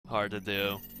Hard to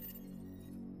do.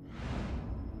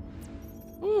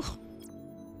 Whew.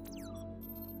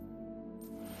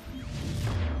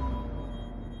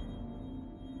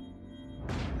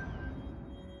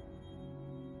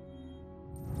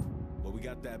 Well, we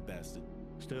got that bastard.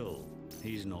 Still,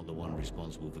 he's not the one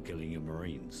responsible for killing your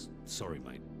Marines. Sorry,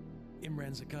 mate.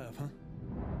 Imran's a curve, huh?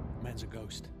 Man's a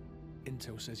ghost.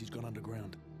 Intel says he's gone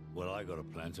underground. Well, I got a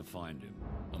plan to find him.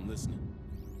 I'm listening.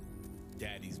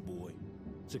 Daddy's boy.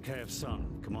 Zakhaev's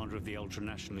son, commander of the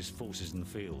ultra-nationalist forces in the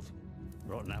field.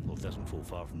 Rotten apple doesn't fall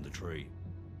far from the tree.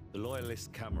 The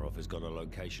loyalist Kamarov has got a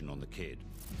location on the kid.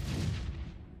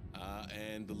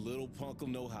 And the little punk'll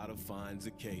know how to find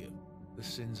Zakhaev. The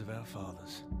sins of our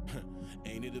fathers.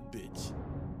 Ain't it a bitch?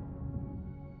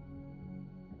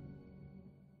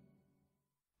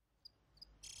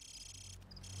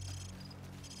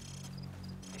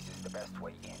 This is the best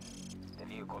way in. The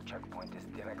vehicle checkpoint is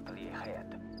directly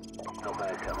ahead. Not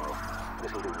bad, Kamarov.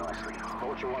 This'll do nicely.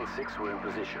 Vulture 1-6, we're in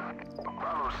position.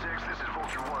 Bravo 6, this is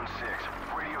Vulture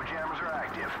 1-6. Radio jammers are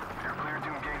active. They're clear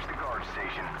to engage the guard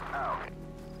station. Out.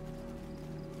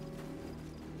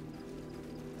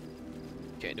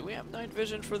 Okay, do we have night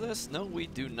vision for this? No, we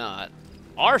do not.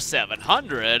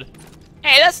 R700?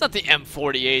 Hey, that's not the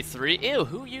M40A3. Ew,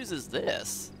 who uses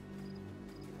this?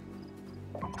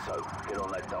 So, get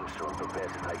on that dumpster and prepare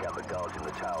to take out the guards in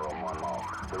the tower on my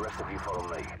mark. The rest of you follow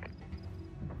me.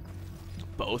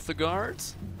 Both the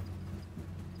guards?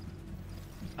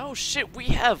 Oh shit, we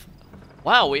have...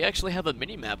 Wow, we actually have a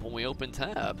mini-map when we open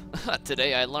tab.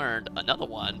 Today I learned another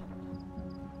one.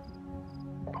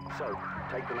 So,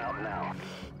 take them out now.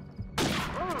 Go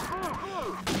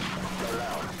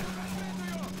loud.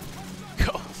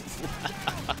 Go.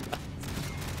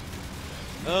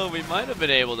 Oh, we might have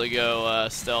been able to go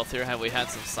stealth here had we had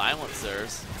some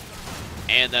silencers.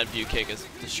 And that view kick is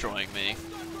destroying me.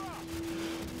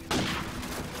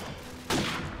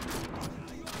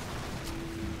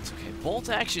 It's okay. Bolt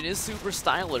action is super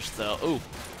stylish though. Ooh,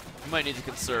 we might need to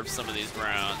conserve some of these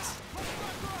rounds.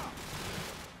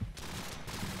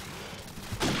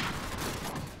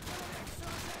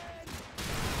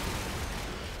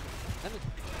 That a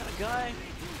guy?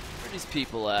 Where are these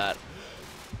people at?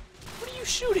 What are you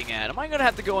shooting at? Am I gonna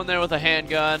have to go in there with a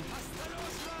handgun?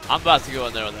 I'm about to go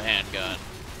in there with a handgun.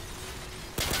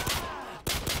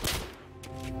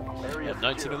 Yeah,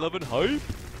 1911 hype.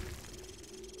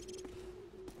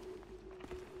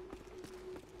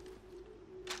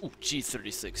 Ooh,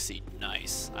 G36 seat,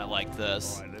 nice. I like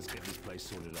this. All right, let's get this place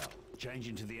sorted out. Change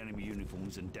into the enemy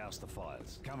uniforms and douse the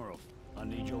fires. Kamarov, I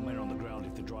need your men on the ground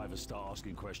if the drivers start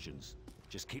asking questions.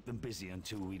 Just keep them busy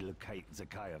until we locate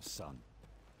Zakhaev's son.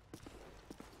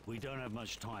 We don't have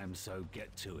much time, so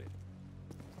get to it.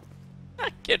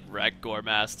 Get wrecked, Gore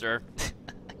Master.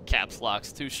 Caps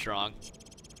lock's too strong.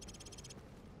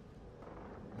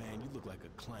 Man, you look like a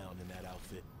clown in that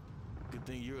outfit. Good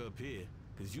thing you're up here,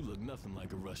 because you look nothing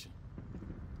like a Russian.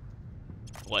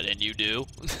 What, and you do?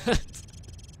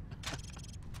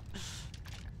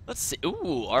 Let's see.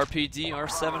 Ooh, RPD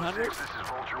R700? This is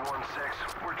Vulture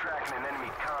 1-6. We're tracking an enemy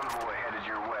convoy headed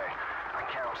your way. I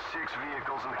count 6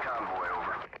 vehicles in the convoy,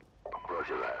 over.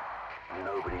 Roger that.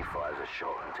 Nobody fires a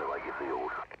shot until I give the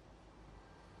order.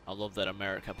 I love that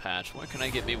America patch. When can I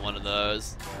get me one of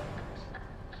those?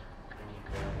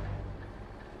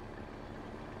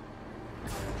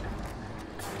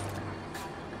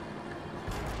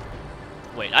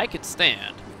 Wait, I could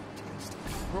stand.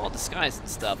 We're all disguised and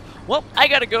stuff. Well, I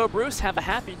gotta go, Bruce. Have a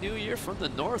happy new year from the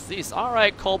Northeast. All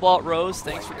right, Cobalt Rose,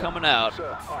 thanks for coming out.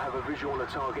 Sir, I have a visual on the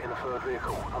target in the third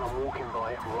vehicle, and I'm walking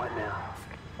by it right now.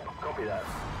 Copy that.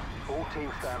 All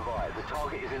teams stand by. The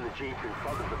target is in the Jeep in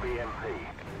front of the BMP.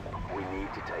 We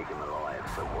need to take him alive,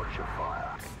 so watch your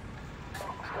fire.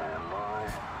 Stand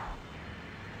by.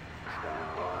 Stand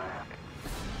by.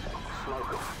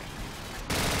 Smoke him.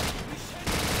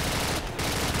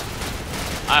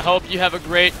 I hope you have a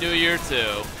great new year,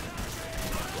 too.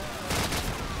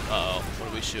 Uh-oh, what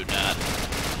are we shooting at?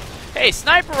 Hey,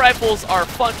 sniper rifles are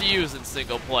fun to use in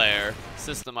single player.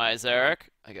 Systemize,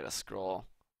 Eric. I gotta scroll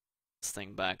this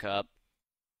thing back up.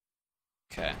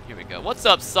 Okay, here we go. What's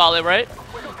up, Solid, right?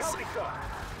 We got company, sir.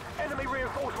 Enemy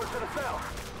reinforcements to the south.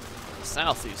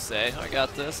 South, you say? I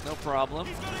got this, no problem.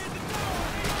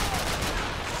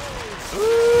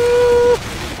 Ooh!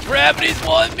 Gravity's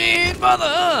one mean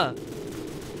mother!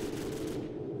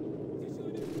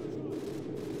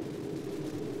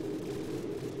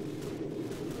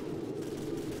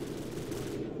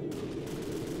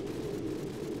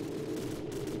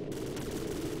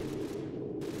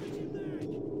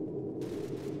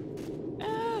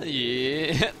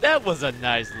 Yeah, that was a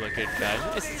nice looking guy.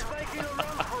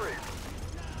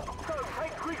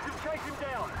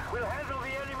 We'll handle the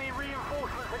enemy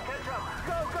reinforcements and catch up.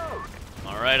 Go, go!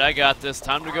 Alright, I got this.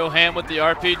 Time to go ham with the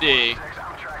RPD.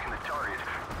 I'm tracking the target.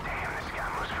 Damn, this guy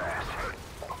moves fast.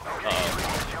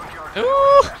 Uh-oh.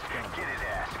 Ooh! Get his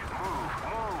ass. Move.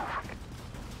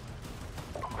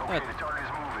 Okay, the target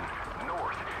is moving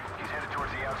north. He's headed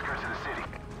towards the outskirts of the city.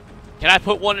 Can I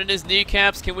put one in his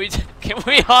kneecaps? Can we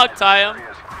hog tie him?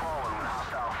 Area's crawling with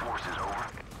hostile forces, over.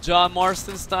 John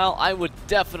Marston style? I would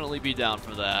definitely be down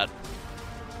for that.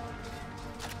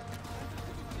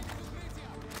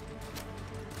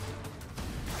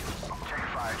 Check your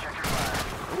fire, check your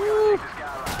fire. Woo. Take this guy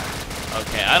alive.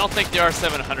 Okay, I don't think the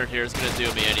R700 here is gonna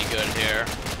do me any good here.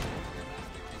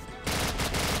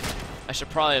 I should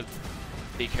probably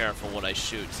be careful what I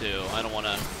shoot too. I don't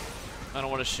wanna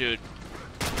shoot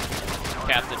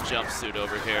Captain Jumpsuit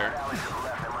over here.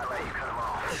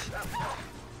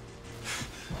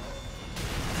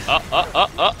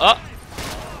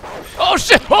 Oh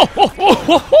shit!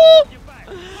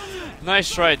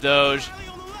 Nice try, Doge.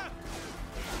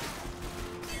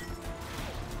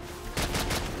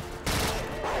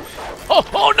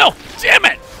 Oh no! Damn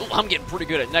it! Ooh, I'm getting pretty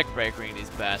good at neck breaking these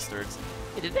bastards.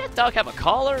 Hey, did that dog have a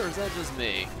collar, or is that just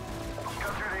me?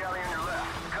 Cut through the alley on your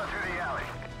left. Cut through the alley.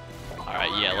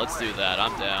 Alright, yeah, let's do that.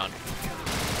 I'm down.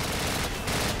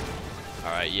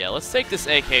 Alright, yeah, let's take this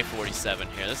AK-47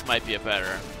 here. This might be a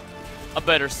better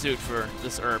suit for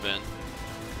this urban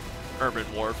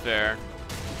warfare.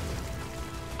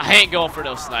 I ain't going for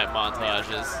no snipe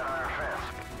montages.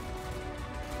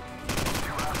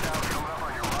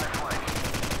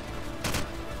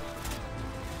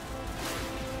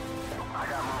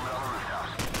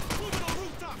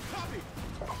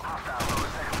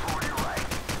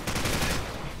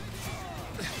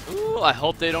 Ooh, I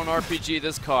hope they don't RPG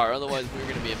this car, otherwise we're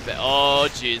gonna be a bit. Oh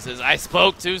Jesus! I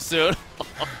spoke too soon.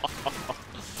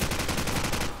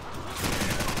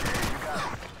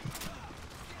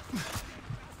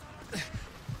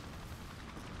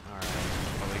 Alright,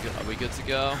 are we good to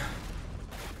go?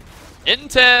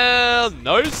 Intel!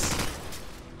 Nice!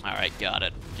 Alright, got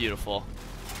it. Beautiful.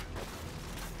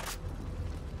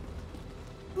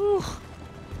 Whew.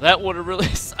 That would have really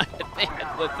signed me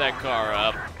and lit that car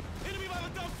up.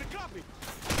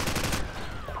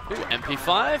 Ooh,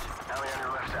 MP5?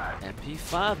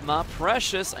 MP5, my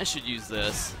precious. I should use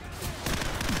this.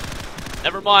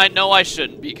 Never mind, no I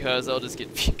shouldn't, because I'll just get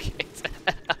view kicked.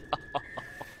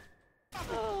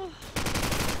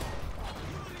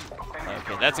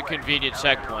 Okay, that's a convenient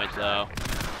checkpoint, though.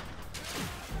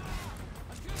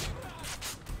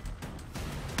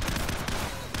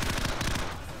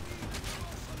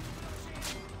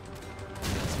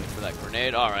 Let's wait for that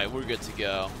grenade. Alright, we're good to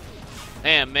go.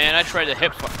 Damn, man, I tried to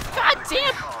hip fire. God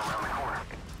damn!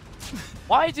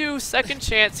 Why do second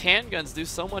chance handguns do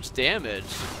so much damage?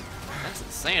 That's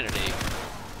insanity.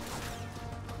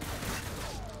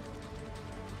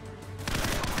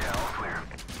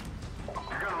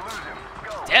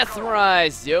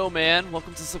 Deathrise! Yo, man,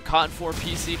 welcome to some Cotton 4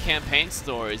 PC campaign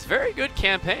stories. Very good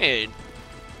campaign.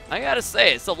 I gotta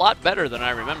say, it's a lot better than I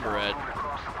remember it.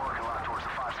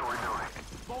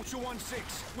 Vulture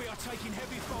 1-6, we are taking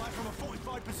heavy fire from a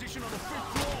fortified position on the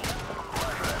 5th floor.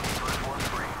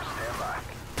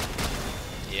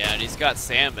 Yeah, and he's got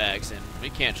sandbags, and we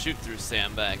can't shoot through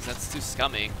sandbags. That's too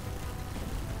scummy.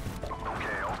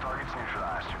 Okay, all targets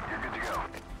neutralized. You're good to go.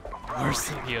 Where's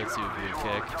the VO2 view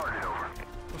kick?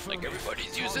 Like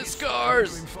everybody's using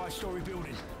scars! 5-story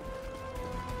building.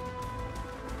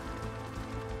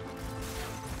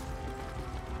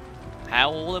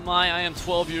 How old am I? I am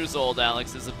 12 years old.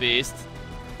 Alex is a beast.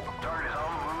 Target is on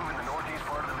the move in the northeast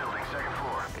part of the building, 2nd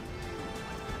floor.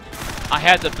 I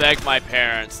had to beg my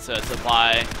parents to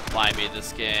buy me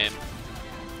this game.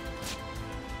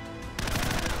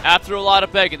 After a lot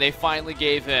of begging, they finally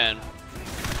gave in. And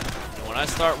when I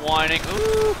start whining,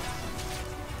 ooh,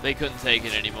 they couldn't take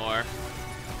it anymore.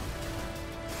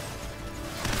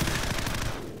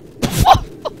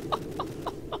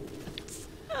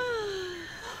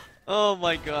 Oh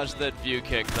my gosh, that view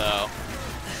kick though.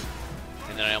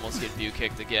 And then I almost get view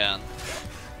kicked again.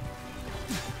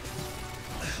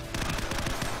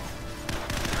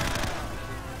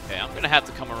 Okay, I'm gonna have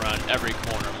to come around every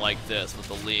corner like this with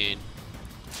the lean.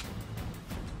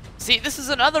 See, this is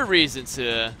another reason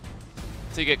to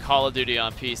get Call of Duty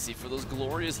on PC, for those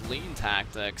glorious lean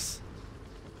tactics.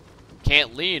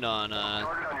 Can't lean on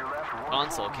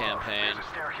console campaign. There's a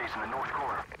staircase in the north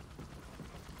corner.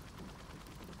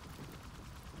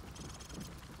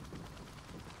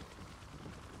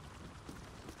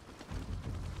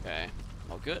 Okay,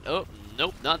 all good. Oh,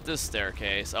 nope, not this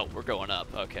staircase. Oh, we're going up.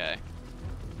 Okay.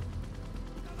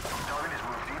 Target has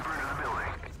moved deeper into the building.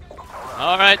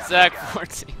 All right, Zach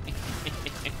 14.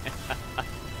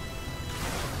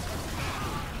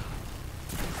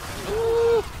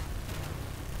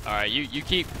 All right, you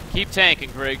keep tanking,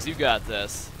 Griggs. You got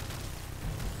this.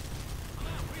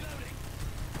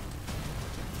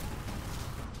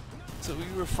 So we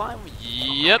were fine with.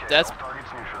 Yep, that's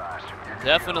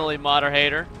definitely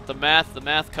moderator. The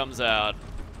math comes out.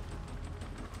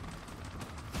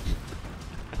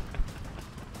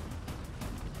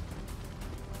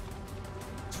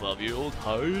 12-year-old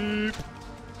hype.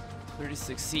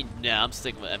 3016. Nah, I'm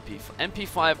sticking with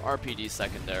MP5 RPD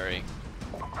secondary.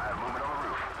 Movement on the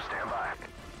roof. Stand by.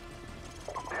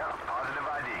 Yeah, positive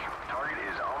ID. Target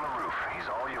is on the roof. He's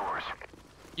all yours.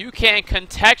 You can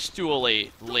contextually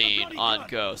lean on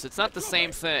Ghost. It's not the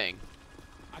same thing.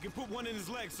 I can put one in his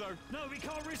leg, sir. No, we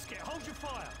can't risk it. Hold your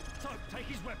fire. Tope, take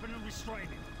his weapon and restrain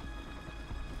him.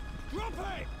 Drop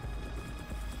it!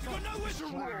 You got nowhere to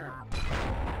run!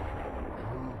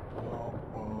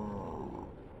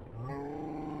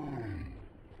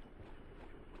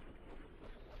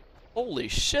 Holy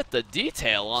shit, the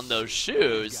detail on those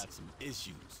shoes. Got some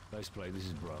issues. Base play, this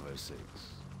is Bravo 6.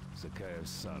 Zakaev's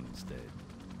son's dead.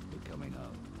 We're coming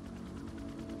home.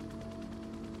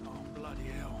 Oh, bloody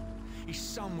hell. His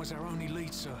son was our only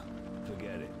lead, sir.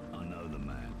 Forget it. I know the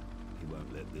man. He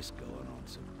won't let this go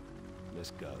unanswered.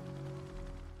 Let's go.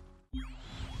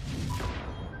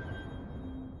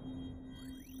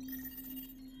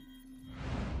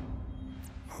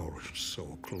 Our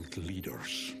so-called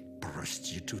leaders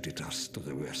prostituted us to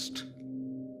the West,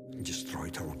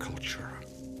 destroyed our culture,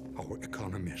 our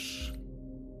economies,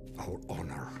 our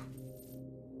honor.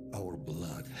 Our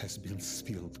blood has been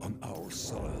spilled on our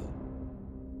soil.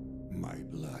 My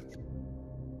blood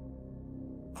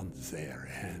on their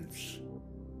hands.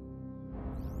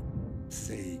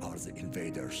 They are the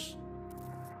invaders.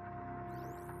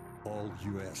 All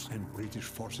US and British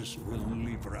forces will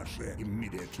leave Russia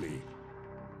immediately,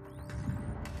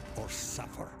 or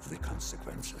suffer the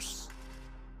consequences.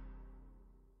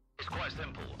 It's quite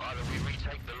simple. Either we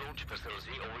retake the launch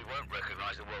facility or we won't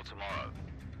recognize the world tomorrow.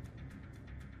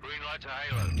 Green light to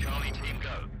Halo. Charlie team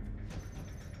go.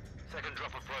 Second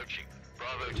drop approaching.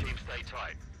 Bravo team stay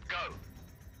tight. Go!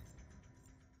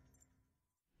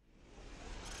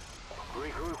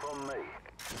 Regroup on me.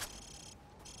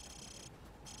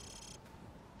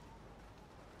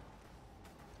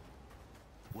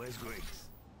 Where's Griggs?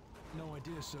 No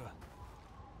idea, sir.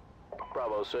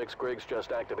 Bravo 6, Griggs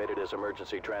just activated his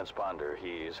emergency transponder.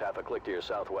 He's half a click to your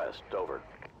southwest. Over.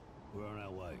 We're on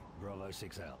our way. Bravo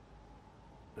 6 out.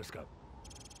 Let's go.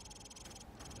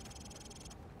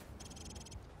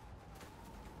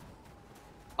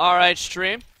 Alright,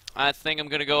 stream. I think I'm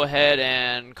gonna go ahead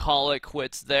and call it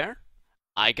quits there.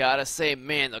 I gotta say,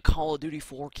 man, the Call of Duty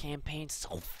 4 campaign's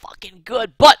so fucking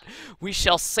good, but we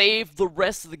shall save the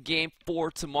rest of the game for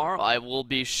tomorrow. I will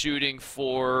be shooting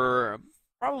for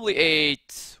probably a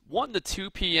 1 to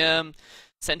 2 p.m.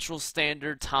 Central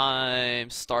Standard Time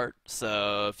start,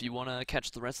 so if you want to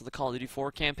catch the rest of the Call of Duty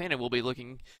 4 campaign, I will be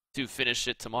looking to finish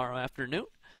it tomorrow afternoon.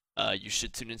 You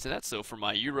should tune into that. So for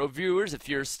my Euro viewers, if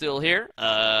you're still here,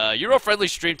 Euro-friendly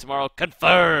stream tomorrow,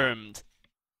 confirmed!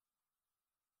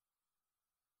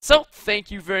 So,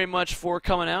 thank you very much for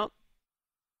coming out.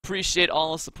 Appreciate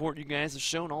all the support you guys have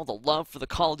shown, all the love for the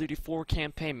Call of Duty 4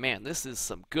 campaign. Man, this is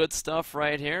some good stuff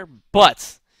right here,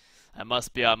 but I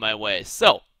must be on my way.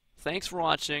 So, thanks for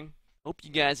watching. Hope you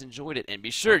guys enjoyed it, and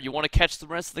be sure you want to catch the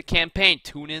rest of the campaign.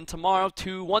 Tune in tomorrow,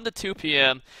 1 to 2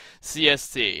 p.m.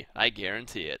 CST. I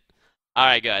guarantee it.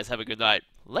 Alright guys, have a good night.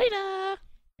 Later!